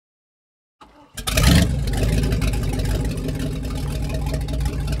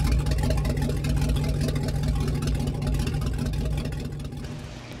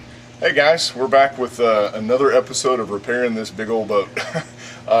Hey guys, we're back with another episode of repairing this big old boat.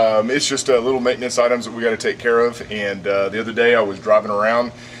 It's just little maintenance items that we got to take care of, and the other day I was driving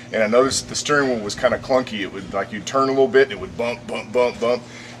around and I noticed the steering wheel was kind of clunky. It would, like, you'd turn a little bit and it would bump, bump, bump, bump.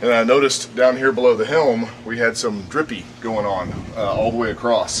 And I noticed down here below the helm we had some drippy going on all the way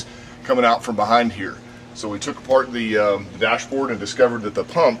across, coming out from behind here. So we took apart the dashboard and discovered that the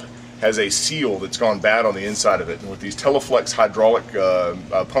pump has a seal that's gone bad on the inside of it. And with these Teleflex hydraulic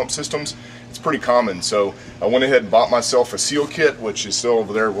pump systems, it's pretty common. So I went ahead and bought myself a seal kit, which is still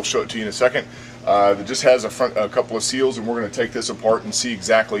over there. We'll show it to you in a second. That just has a couple of seals, and we're going to take this apart and see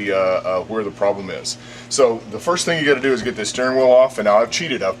exactly where the problem is. So the first thing you got to do is get this steering wheel off. And now I've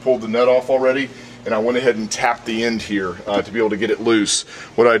cheated. I've pulled the nut off already, and I went ahead and tapped the end here to be able to get it loose.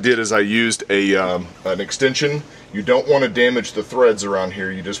 What I did is I used an extension. You don't want to damage the threads around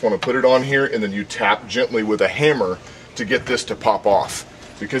here. You just want to put it on here, and then you tap gently with a hammer to get this to pop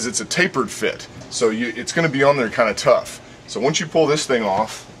off, because it's a tapered fit. So it's going to be on there kind of tough. So once you pull this thing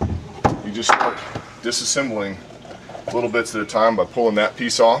off, you just start disassembling little bits at a time by pulling that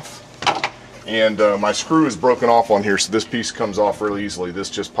piece off. And my screw is broken off on here, so this piece comes off really easily. This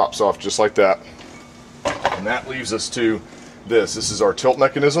just pops off just like that. And that leaves us to this. This is our tilt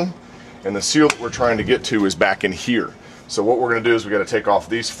mechanism. And the seal that we're trying to get to is back in here. So what we're going to do is we got to take off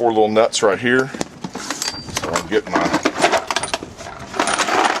these four little nuts right here. So I'll get my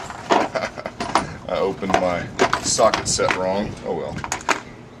I opened my socket set wrong. Oh well.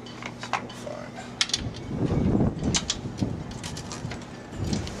 So fine.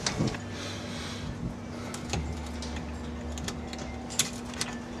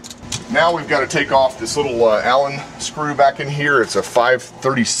 Now we've got to take off this little Allen screw back in here. It's a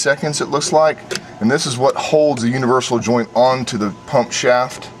 5/32 it looks like, and this is what holds the universal joint onto the pump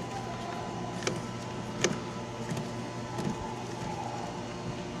shaft.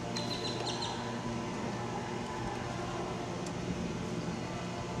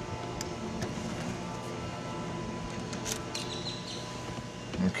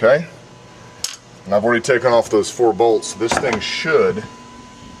 Okay, and I've already taken off those four bolts. This thing should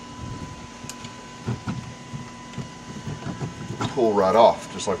pull right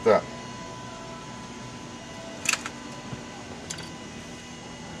off, just like that.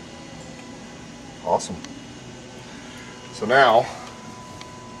 Awesome. So now,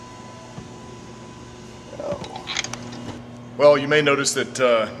 well, you may notice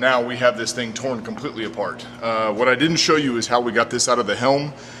that now we have this thing torn completely apart. What I didn't show you is how we got this out of the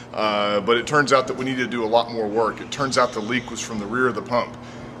helm, but it turns out that we needed to do a lot more work. It turns out the leak was from the rear of the pump.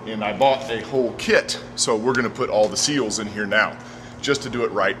 And I bought a whole kit, so we're going to put all the seals in here now, just to do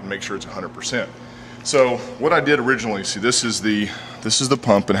it right and make sure it's 100%. So what I did originally, see, this is the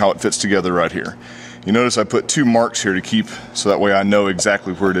pump and how it fits together right here. You notice I put two marks here to keep, so that way I know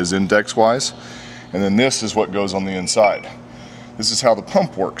exactly where it is index-wise. And then this is what goes on the inside. This is how the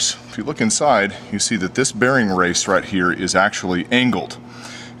pump works. If you look inside, you see that this bearing race right here is actually angled.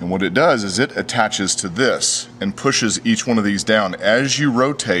 And what it does is it attaches to this and pushes each one of these down. As you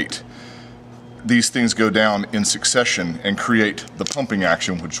rotate, these things go down in succession and create the pumping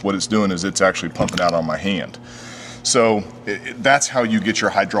action, which what it's doing is it's actually pumping out on my hand. So that's how you get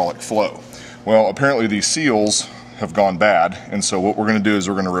your hydraulic flow. Well, apparently these seals have gone bad, and so what we're going to do is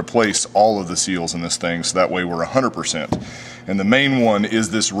we're going to replace all of the seals in this thing, so that way we're 100%. And the main one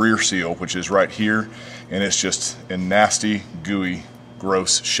is this rear seal, which is right here, and it's just in nasty, gooey,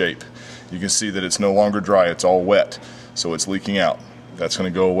 gross shape. You can see that it's no longer dry, it's all wet, so it's leaking out. That's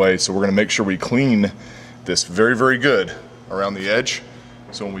going to go away, so we're going to make sure we clean this very, very good around the edge,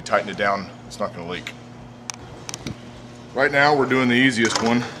 so when we tighten it down, it's not going to leak. Right now we're doing the easiest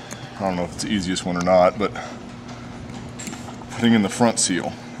one. I don't know if it's the easiest one or not, but putting in the front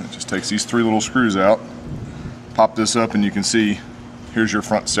seal. It just takes these three little screws out, pop this up, and you can see here's your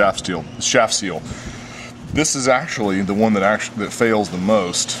front shaft seal. This is actually the one that fails the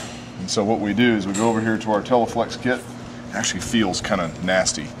most. And so what we do is we go over here to our Teleflex kit. It actually feels kind of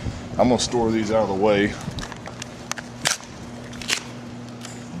nasty. I'm going to store these out of the way.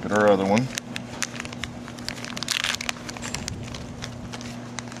 Get our other one.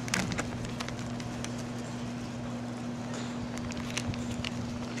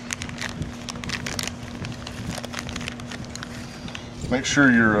 Make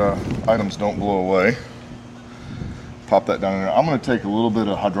sure your items don't blow away. Pop that down in there. I'm going to take a little bit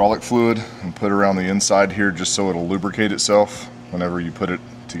of hydraulic fluid and put it around the inside here just so it'll lubricate itself whenever you put it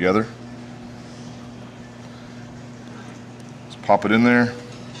together. Just pop it in there.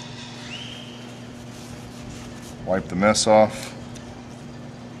 Wipe the mess off.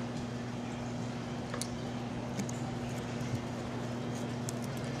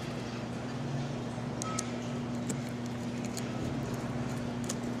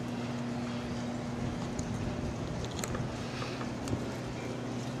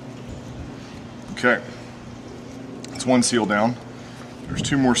 Okay, that's one seal down. There's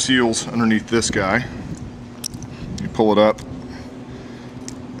two more seals underneath this guy. You pull it up.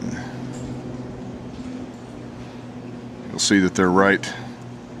 You'll see that they're right.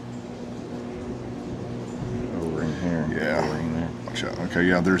 O-ring here. Yeah. O-ring there. Watch out. Okay,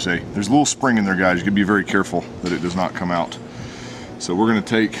 yeah, there's a little spring in there, guys. You gotta be very careful that it does not come out. So we're gonna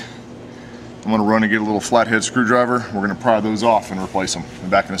I'm gonna run and get a little flathead screwdriver. We're gonna pry those off and replace them. I'll be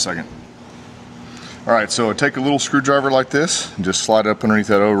back in a second. All right, so take a little screwdriver like this and just slide it up underneath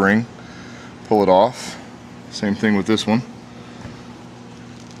that O-ring, pull it off. Same thing with this one.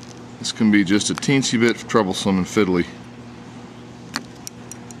 This can be just a teensy bit troublesome and fiddly.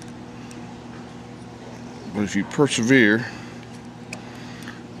 But if you persevere,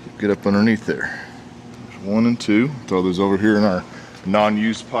 get up underneath there. There's 1 and 2. Throw those over here in our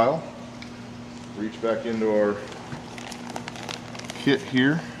non-used pile. Reach back into our kit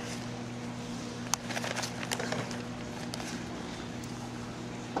here.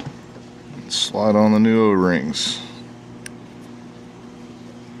 And slide on the new O-rings.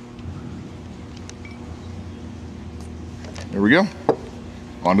 There we go.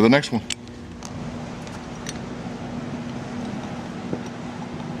 On to the next one.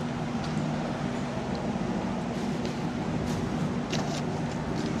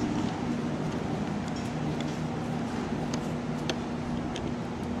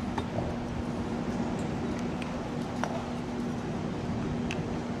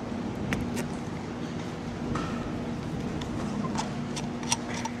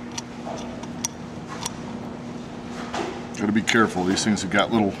 Gotta be careful, these things have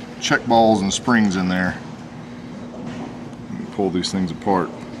got little check balls and springs in there. You can pull these things apart.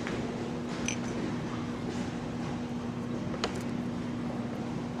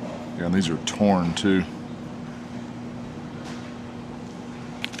 Yeah, and these are torn too.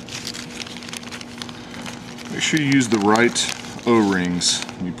 Make sure you use the right O-rings.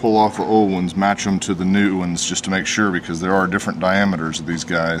 You pull off the old ones, match them to the new ones just to make sure, because there are different diameters of these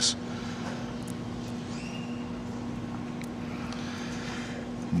guys.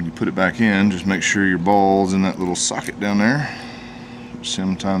 When you put it back in, just make sure your ball's in that little socket down there.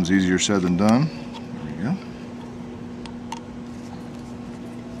 Sometimes easier said than done. There we go.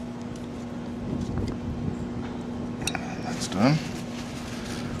 That's done.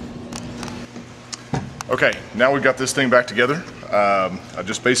 Okay, now we've got this thing back together. I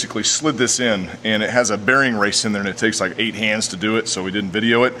just basically slid this in, and it has a bearing race in there, and it takes like 8 hands to do it, so we didn't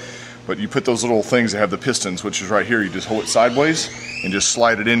video it. But you put those little things that have the pistons, which is right here, you just hold it sideways and just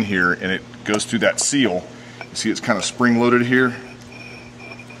slide it in here, and it goes through that seal. You see it's kind of spring loaded here.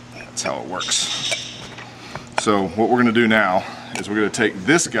 That's how it works. So what we're gonna do now is we're gonna take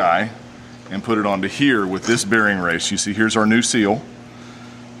this guy and put it onto here with this bearing race. You see here's our new seal.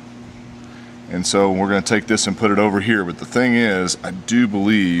 And so we're gonna take this and put it over here. But the thing is, I do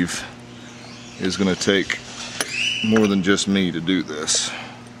believe it's gonna take more than just me to do this.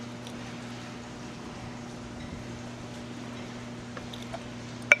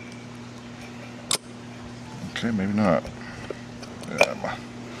 Okay, maybe not. Yeah, my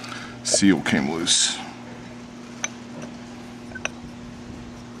seal came loose.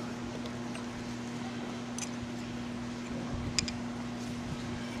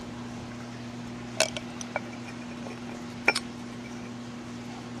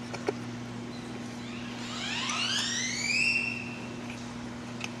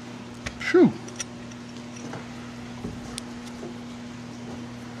 Phew.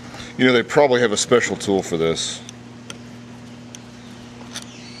 You know, they probably have a special tool for this.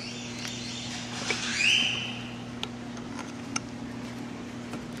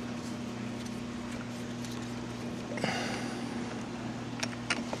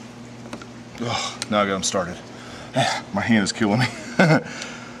 Oh, now I got them started. My hand is killing me.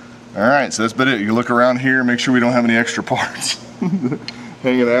 Alright, so that's about it. You look around here, make sure we don't have any extra parts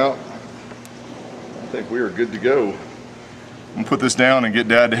hanging out. I think we are good to go. I'm gonna put this down and get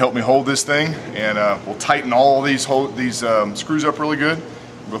Dad to help me hold this thing, and we'll tighten all these screws up really good.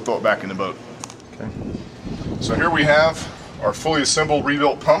 We'll throw it back in the boat. Okay. So here we have our fully assembled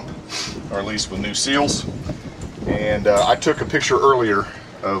rebuilt pump, or at least with new seals. And I took a picture earlier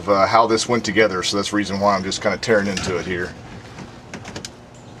of how this went together, so that's the reason why I'm just kind of tearing into it here.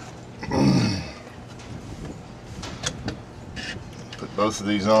 Put both of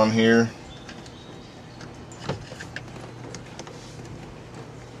these on here.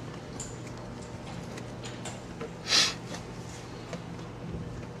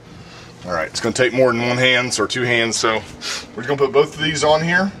 Alright, it's going to take more than one hand or two hands, so we're just going to put both of these on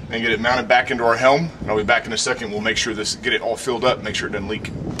here and get it mounted back into our helm. And I'll be back in a second. We'll make sure get it all filled up, make sure it doesn't leak.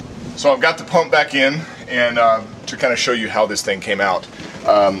 So I've got the pump back in, and to kind of show you how this thing came out.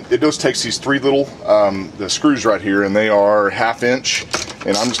 It just takes these three little the screws right here, and they are 1/2 inch,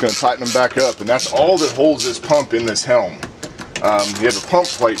 and I'm just going to tighten them back up, and that's all that holds this pump in this helm. You have a pump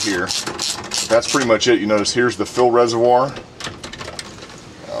plate here. That's pretty much it. You notice here's the fill reservoir.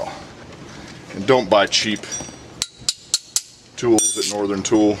 Oh. And don't buy cheap tools at Northern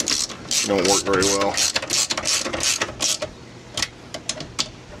Tool. They don't work very well.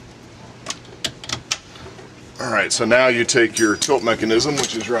 Alright, so now you take your tilt mechanism,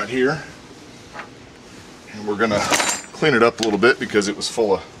 which is right here, and we're going to clean it up a little bit because it was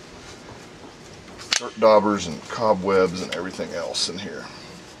full of dirt daubers and cobwebs and everything else in here.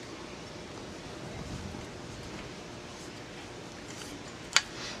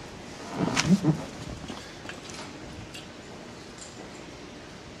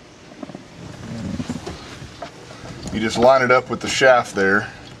 You just line it up with the shaft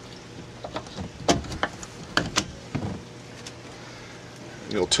there.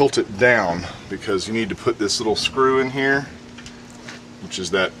 You'll tilt it down because you need to put this little screw in here, which is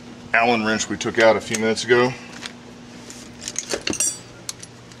that Allen wrench we took out a few minutes ago.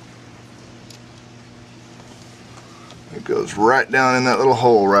 It goes right down in that little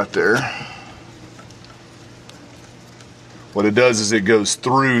hole right there. What it does is it goes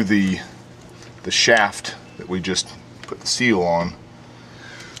through the shaft that we just put the seal on,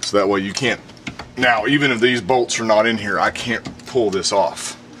 so that way you can't, now even if these bolts are not in here, I can't pull this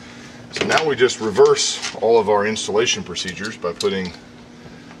off. So now we just reverse all of our installation procedures by putting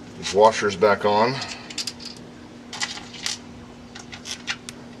these washers back on.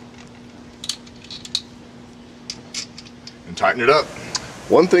 And tighten it up.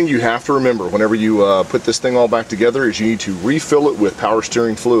 One thing you have to remember whenever you put this thing all back together is you need to refill it with power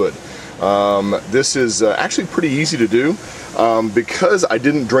steering fluid. This is actually pretty easy to do. Because I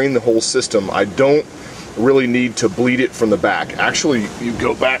didn't drain the whole system, I don't really need to bleed it from the back. Actually, you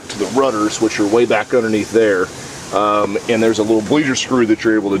go back to the rudders, which are way back underneath there, and there's a little bleeder screw that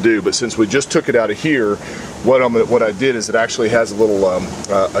you're able to do. But since we just took it out of here, what I did is it actually has a little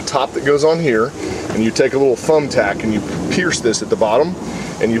a top that goes on here, and you take a little thumbtack and you pierce this at the bottom,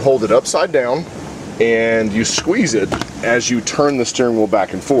 and you hold it upside down, and you squeeze it as you turn the steering wheel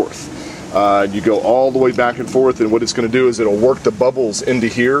back and forth. You go all the way back and forth, and what it's going to do is it'll work the bubbles into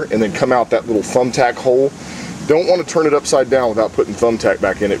here and then come out that little thumbtack hole. Don't want to turn it upside down without putting thumbtack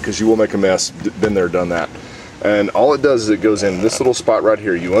back in it, because you will make a mess. Been there, done that. And all it does is it goes in this little spot right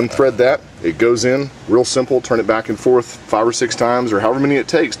here. You unthread that, it goes in, real simple, turn it back and forth 5 or 6 times, or however many it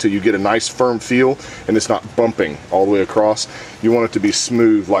takes till you get a nice firm feel and it's not bumping all the way across. You want it to be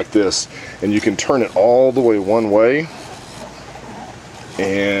smooth like this, and you can turn it all the way one way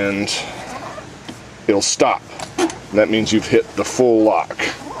and it'll stop. And that means you've hit the full lock.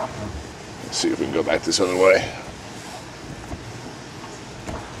 Let's see if we can go back this other way.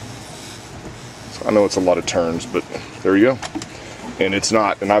 I know it's a lot of turns, but there you go. And it's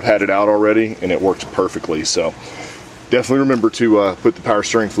not, and I've had it out already and it works perfectly. So definitely remember to put the power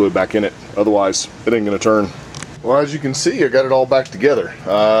steering fluid back in it, otherwise it ain't gonna turn. Well, as you can see, I got it all back together.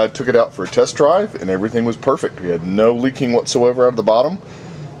 Took it out for a test drive and everything was perfect. We had no leaking whatsoever out of the bottom,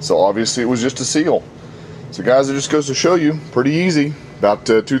 so obviously it was just a seal. So guys, it just goes to show you, pretty easy. About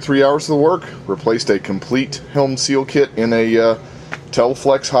 2-3 hours of the work, replaced a complete helm seal kit in a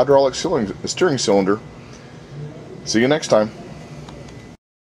Teleflex hydraulic steering cylinder. See you next time.